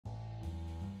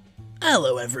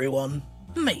Hello everyone,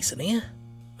 Mason here.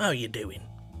 How are you doing?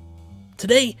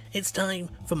 Today it's time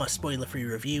for my spoiler-free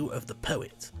review of The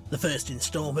Poet, the first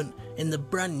instalment in the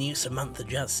brand new Samantha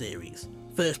Jazz series,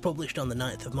 first published on the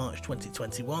 9th of March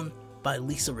 2021 by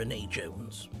Lisa Renee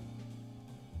Jones.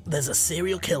 There's a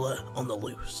serial killer on the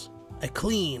loose, a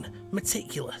clean,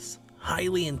 meticulous,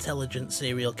 highly intelligent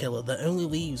serial killer that only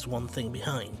leaves one thing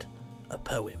behind, a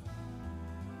poem.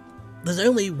 There's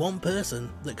only one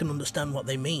person that can understand what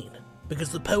they mean, because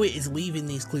the poet is leaving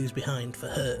these clues behind for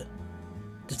her.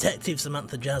 Detective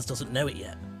Samantha Jazz doesn't know it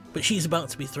yet, but she's about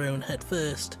to be thrown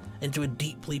headfirst into a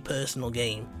deeply personal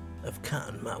game of cat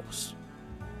and mouse.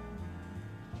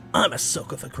 I'm a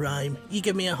sucker for crime. You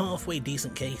give me a halfway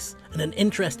decent case and an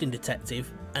interesting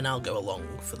detective, and I'll go along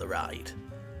for the ride.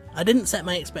 I didn't set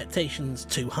my expectations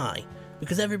too high,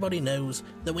 because everybody knows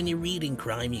that when you're reading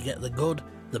crime you get the good,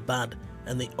 the bad,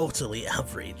 and the utterly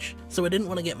average, so I didn't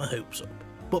want to get my hopes up.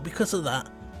 But because of that,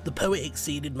 The Poet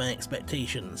exceeded my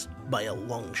expectations by a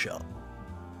long shot.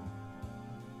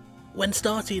 When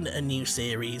starting a new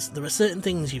series, there are certain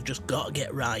things you've just got to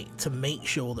get right to make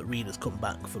sure that readers come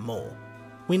back for more.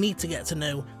 We need to get to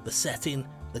know the setting,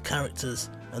 the characters,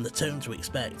 and the tone to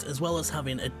expect, as well as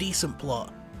having a decent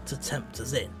plot to tempt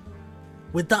us in.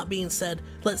 With that being said,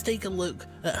 let's take a look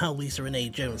at how Lisa Renee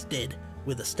Jones did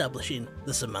with establishing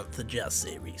the Samantha Jazz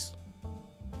series.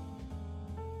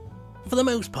 For the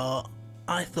most part,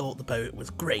 I thought The Poet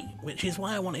was great, which is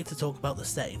why I wanted to talk about the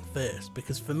setting first,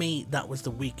 because for me that was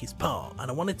the weakest part, and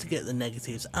I wanted to get the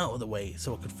negatives out of the way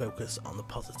so I could focus on the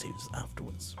positives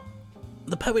afterwards.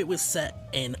 The Poet was set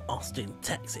in Austin,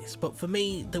 Texas, but for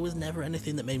me there was never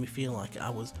anything that made me feel like I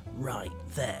was right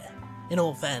there. In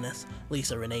all fairness,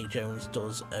 Lisa Renee Jones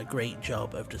does a great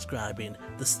job of describing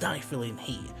the stifling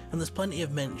heat, and there's plenty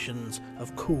of mentions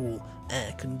of cool,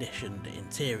 air-conditioned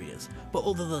interiors, but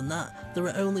other than that, there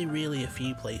are only really a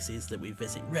few places that we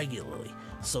visit regularly,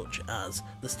 such as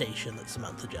the station that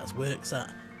Samantha Jazz works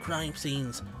at, crime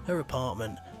scenes, her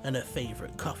apartment, and her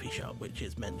favourite coffee shop, which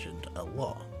is mentioned a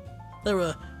lot. There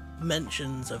are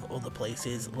mentions of other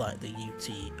places like the UT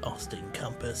Austin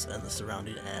campus and the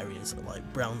surrounding areas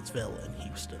like Brownsville and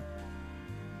Houston.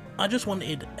 I just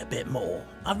wanted a bit more.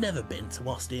 I've never been to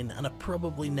Austin and I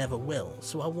probably never will,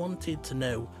 so I wanted to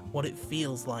know what it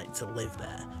feels like to live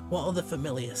there. What are the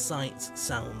familiar sights,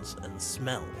 sounds and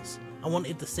smells? I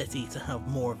wanted the city to have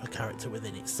more of a character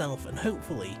within itself, and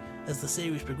hopefully as the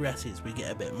series progresses we get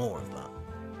a bit more of that.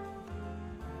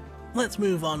 Let's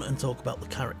move on and talk about the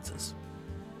characters.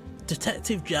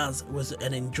 Detective Jazz was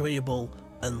an enjoyable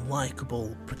and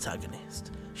likeable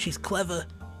protagonist. She's clever,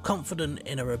 confident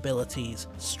in her abilities,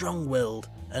 strong-willed,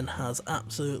 and has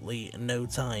absolutely no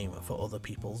time for other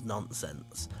people's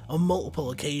nonsense. On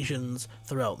multiple occasions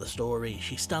throughout the story,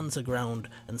 she stands her ground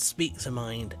and speaks her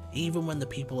mind, even when the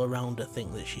people around her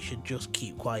think that she should just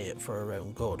keep quiet for her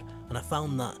own good, and I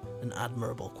found that an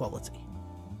admirable quality.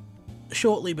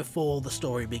 Shortly before the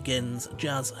story begins,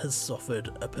 Jazz has suffered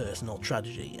a personal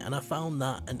tragedy, and I found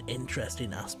that an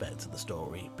interesting aspect to the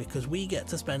story, because we get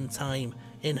to spend time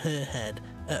in her head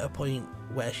at a point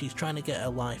where she's trying to get her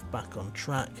life back on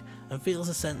track and feels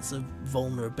a sense of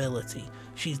vulnerability.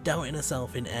 She's doubting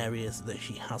herself in areas that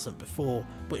she hasn't before,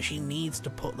 but she needs to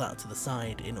put that to the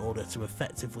side in order to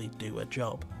effectively do her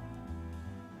job.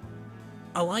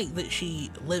 I like that she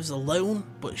lives alone,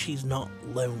 but she's not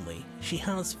lonely. She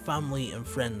has family and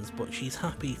friends, but she's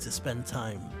happy to spend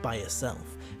time by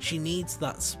herself. She needs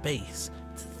that space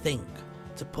to think,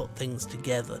 to put things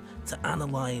together, to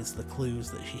analyse the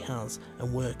clues that she has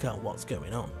and work out what's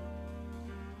going on.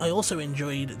 I also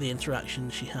enjoyed the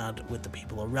interactions she had with the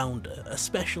people around her,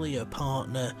 especially her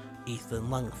partner Ethan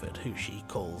Langford, who she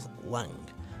calls Lang.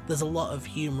 There's a lot of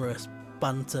humorous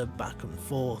banter back and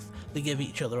forth, they give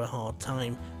each other a hard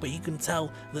time, but you can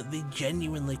tell that they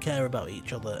genuinely care about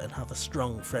each other and have a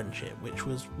strong friendship, which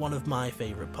was one of my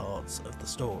favourite parts of the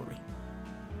story.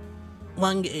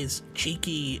 Lang is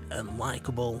cheeky and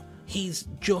likeable. He's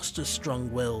just as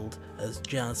strong-willed as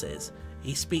Jazz is.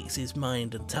 He speaks his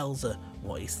mind and tells her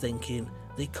what he's thinking.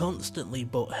 They constantly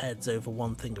butt heads over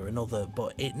one thing or another,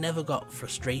 but it never got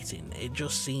frustrating. It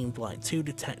just seemed like two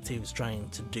detectives trying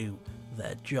to do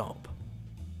their job.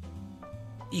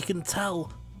 You can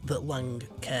tell that Lang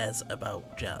cares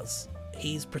about Jazz.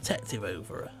 He's protective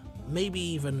over her, maybe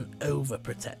even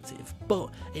overprotective,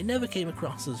 but it never came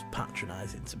across as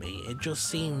patronising to me. It just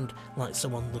seemed like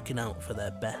someone looking out for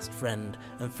their best friend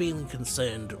and feeling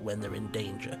concerned when they're in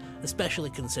danger, especially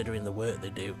considering the work they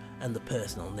do and the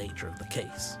personal nature of the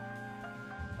case.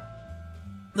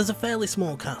 There's a fairly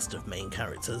small cast of main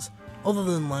characters. Other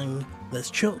than Lang, there's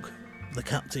Chuck, the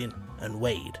captain, and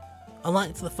Wade. I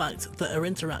liked the fact that her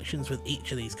interactions with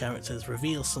each of these characters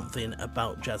reveal something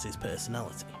about Jazz's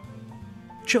personality.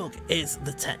 Chuck is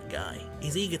the tech guy.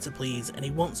 He's eager to please and he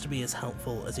wants to be as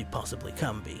helpful as he possibly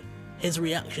can be. His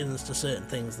reactions to certain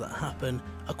things that happen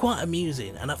are quite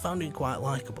amusing and I found him quite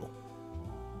likeable.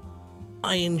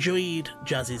 I enjoyed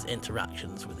Jazz's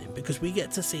interactions with him because we get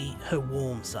to see her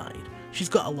warm side. She's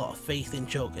got a lot of faith in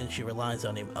Chuck and she relies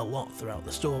on him a lot throughout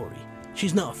the story.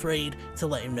 She's not afraid to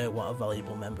let him know what a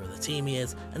valuable member of the team he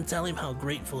is and tell him how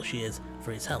grateful she is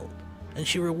for his help. And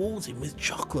she rewards him with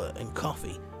chocolate and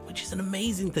coffee, which is an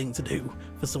amazing thing to do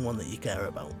for someone that you care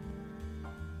about.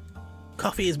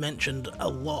 Coffee is mentioned a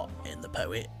lot in the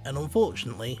poet, and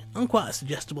unfortunately, I'm quite a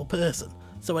suggestible person,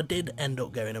 so I did end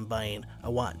up going and buying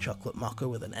a white chocolate mocha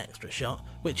with an extra shot,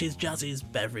 which is Jazz's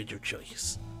beverage of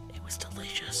choice. It was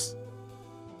delicious.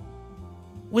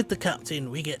 With the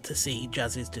captain, we get to see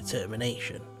Jazz's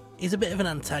determination. He's a bit of an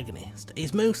antagonist.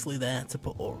 He's mostly there to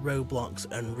put up roadblocks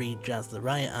and read Jazz the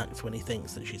riot act when he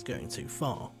thinks that she's going too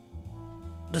far.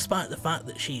 Despite the fact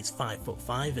that she's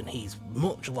 5'5" and he's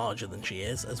much larger than she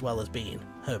is, as well as being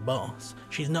her boss,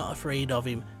 she's not afraid of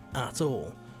him at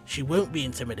all. She won't be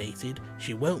intimidated,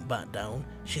 she won't back down,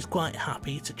 she's quite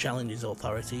happy to challenge his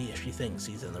authority if she thinks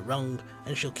he's in the wrong,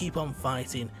 and she'll keep on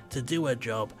fighting to do her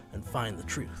job and find the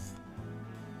truth.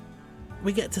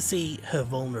 We get to see her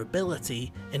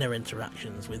vulnerability in her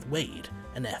interactions with Wade,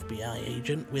 an FBI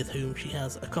agent with whom she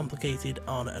has a complicated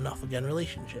on and off again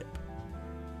relationship.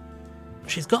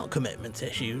 She's got commitment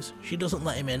issues, she doesn't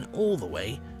let him in all the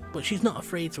way, but she's not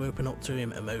afraid to open up to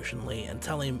him emotionally and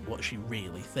tell him what she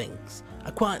really thinks. I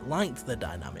quite liked the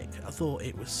dynamic, I thought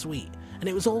it was sweet, and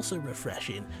it was also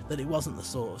refreshing that it wasn't the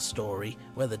sort of story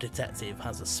where the detective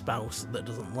has a spouse that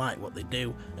doesn't like what they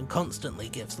do and constantly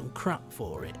gives them crap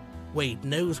for it. Wade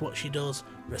knows what she does,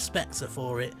 respects her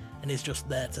for it, and is just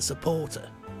there to support her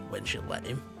when she'll let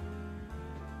him.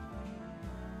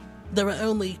 There are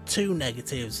only two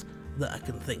negatives that I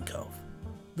can think of.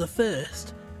 The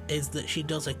first is that she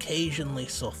does occasionally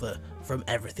suffer from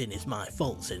everything is my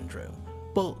fault syndrome,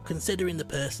 but considering the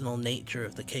personal nature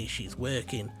of the case she's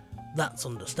working, that's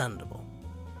understandable.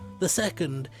 The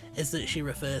second is that she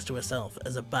refers to herself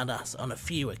as a badass on a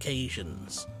few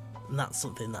occasions, and that's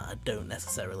something that I don't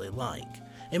necessarily like.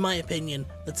 In my opinion,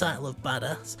 the title of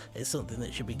badass is something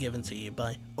that should be given to you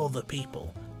by other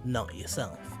people, not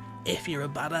yourself. If you're a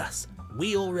badass,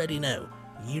 we already know,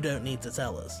 you don't need to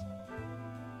tell us.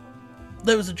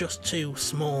 Those are just two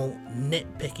small,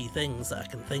 nitpicky things that I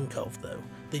can think of though.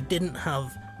 They didn't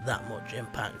have that much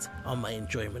impact on my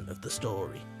enjoyment of the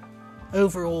story.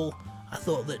 Overall, I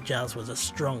thought that Jazz was a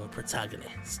strong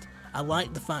protagonist. I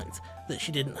liked the fact that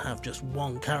she didn't have just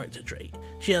one character trait.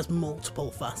 She has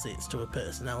multiple facets to her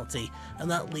personality,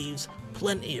 and that leaves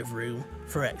plenty of room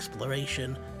for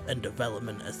exploration and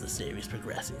development as the series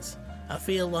progresses. I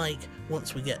feel like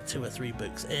once we get 2 or 3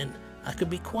 books in, I could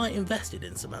be quite invested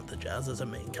in Samantha Jazz as a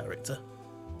main character.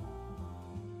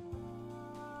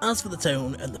 As for the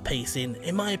tone and the pacing,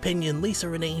 in my opinion, Lisa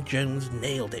Renee Jones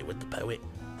nailed it with the poet.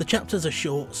 The chapters are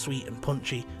short, sweet and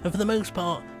punchy, and for the most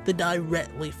part, they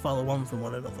directly follow on from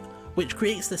one another, which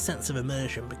creates this sense of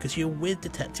immersion because you're with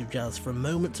Detective Jazz from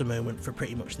moment to moment for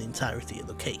pretty much the entirety of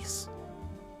the case.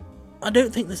 I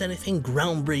don't think there's anything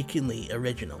groundbreakingly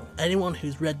original. Anyone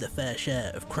who's read their fair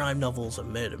share of crime novels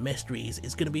and murder mysteries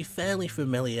is going to be fairly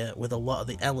familiar with a lot of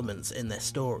the elements in this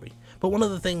story. But one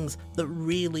of the things that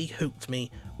really hooked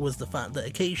me was the fact that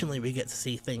occasionally we get to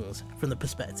see things from the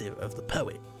perspective of the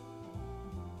poet.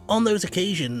 On those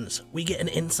occasions, we get an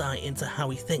insight into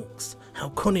how he thinks, how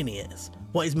cunning he is,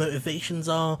 what his motivations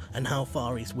are, and how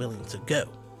far he's willing to go.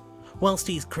 Whilst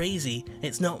he's crazy,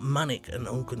 it's not manic and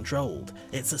uncontrolled,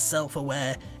 it's a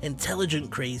self-aware, intelligent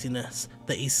craziness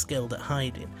that he's skilled at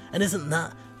hiding. And isn't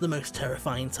that the most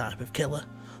terrifying type of killer?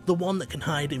 The one that can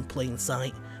hide in plain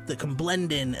sight, that can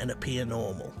blend in and appear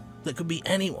normal, that could be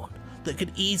anyone, that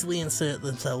could easily insert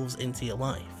themselves into your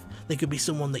life. They could be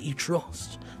someone that you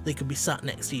trust, they could be sat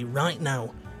next to you right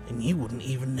now and you wouldn't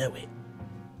even know it.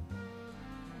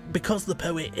 Because the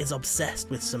poet is obsessed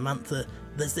with Samantha,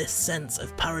 there's this sense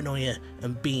of paranoia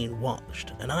and being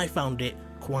watched, and I found it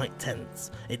quite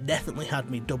tense. It definitely had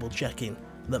me double checking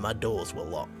that my doors were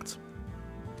locked.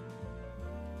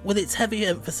 With its heavy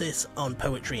emphasis on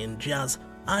poetry and jazz,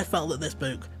 I felt that this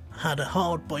book had a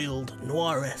hard-boiled,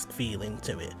 noir-esque feeling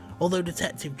to it, although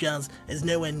Detective Jazz is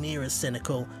nowhere near as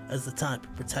cynical as the type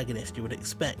of protagonist you would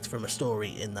expect from a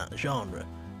story in that genre.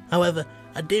 However,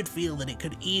 I did feel that it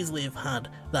could easily have had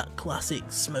that classic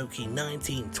smoky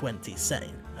 1920s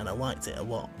setting, and I liked it a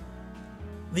lot.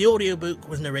 The audiobook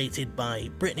was narrated by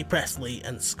Brittany Presley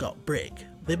and Scott Brigg.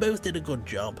 They both did a good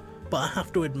job, but I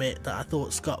have to admit that I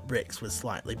thought Scott Brick's was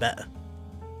slightly better.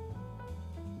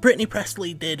 Brittany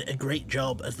Presley did a great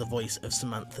job as the voice of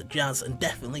Samantha Jazz and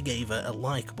definitely gave her a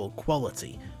likeable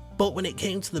quality, but when it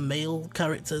came to the male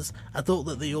characters, I thought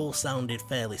that they all sounded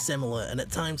fairly similar, and at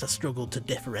times I struggled to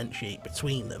differentiate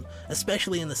between them,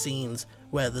 especially in the scenes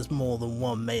where there's more than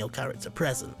one male character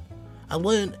present. I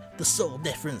learned the subtle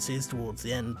differences towards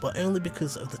the end, but only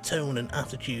because of the tone and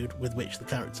attitude with which the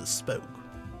characters spoke.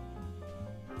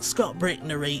 Scott Brick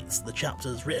narrates the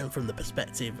chapters written from the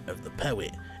perspective of the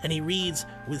poet, and he reads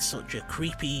with such a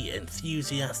creepy,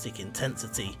 enthusiastic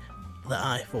intensity that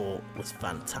I thought was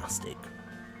fantastic.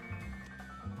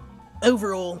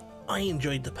 Overall, I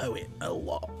enjoyed the poet a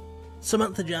lot.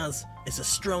 Samantha Jazz is a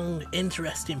strong,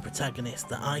 interesting protagonist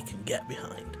that I can get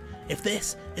behind. If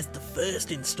this is the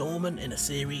first instalment in a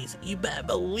series, you better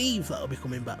believe that I'll be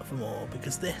coming back for more,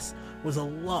 because this was a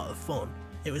lot of fun.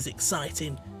 It was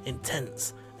exciting,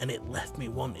 intense, and it left me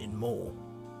wanting more.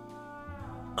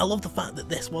 I love the fact that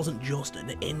this wasn't just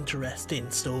an interesting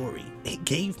story, it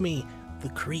gave me the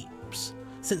creeps.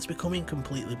 Since becoming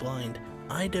completely blind,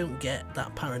 I don't get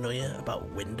that paranoia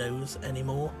about windows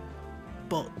anymore.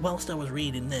 But whilst I was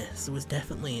reading this, there was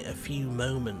definitely a few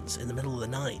moments in the middle of the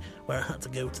night where I had to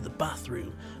go to the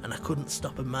bathroom and I couldn't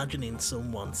stop imagining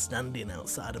someone standing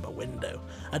outside of a window.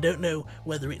 I don't know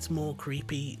whether it's more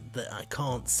creepy that I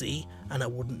can't see and I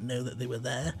wouldn't know that they were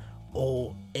there,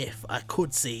 or if I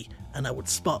could see and I would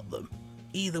spot them.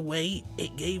 Either way,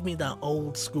 it gave me that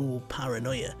old school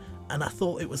paranoia, and I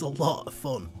thought it was a lot of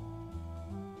fun.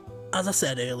 As I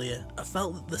said earlier, I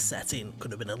felt that the setting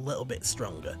could have been a little bit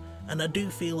stronger, and I do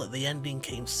feel that the ending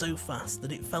came so fast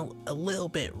that it felt a little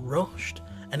bit rushed,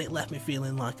 and it left me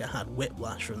feeling like I had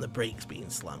whiplash from the brakes being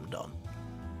slammed on.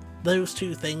 Those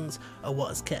two things are what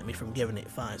has kept me from giving it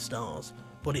 5 stars,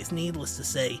 but it's needless to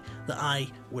say that I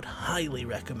would highly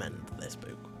recommend this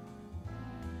book.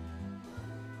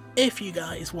 If you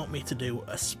guys want me to do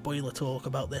a spoiler talk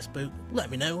about this book,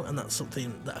 let me know, and that's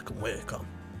something that I can work on.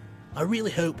 I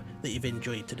really hope that you've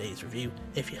enjoyed today's review.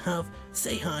 If you have,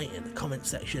 say hi in the comment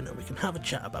section and we can have a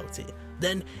chat about it.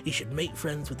 Then you should make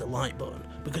friends with the like button,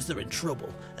 because they're in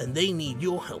trouble and they need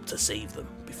your help to save them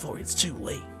before it's too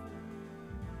late.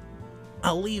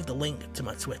 I'll leave the link to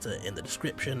my Twitter in the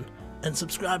description, and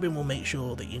subscribing will make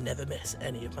sure that you never miss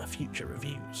any of my future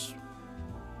reviews.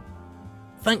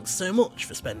 Thanks so much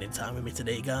for spending time with me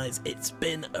today, guys. It's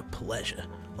been a pleasure.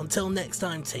 Until next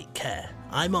time, take care.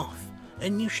 I'm off,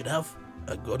 and you should have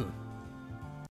a good one.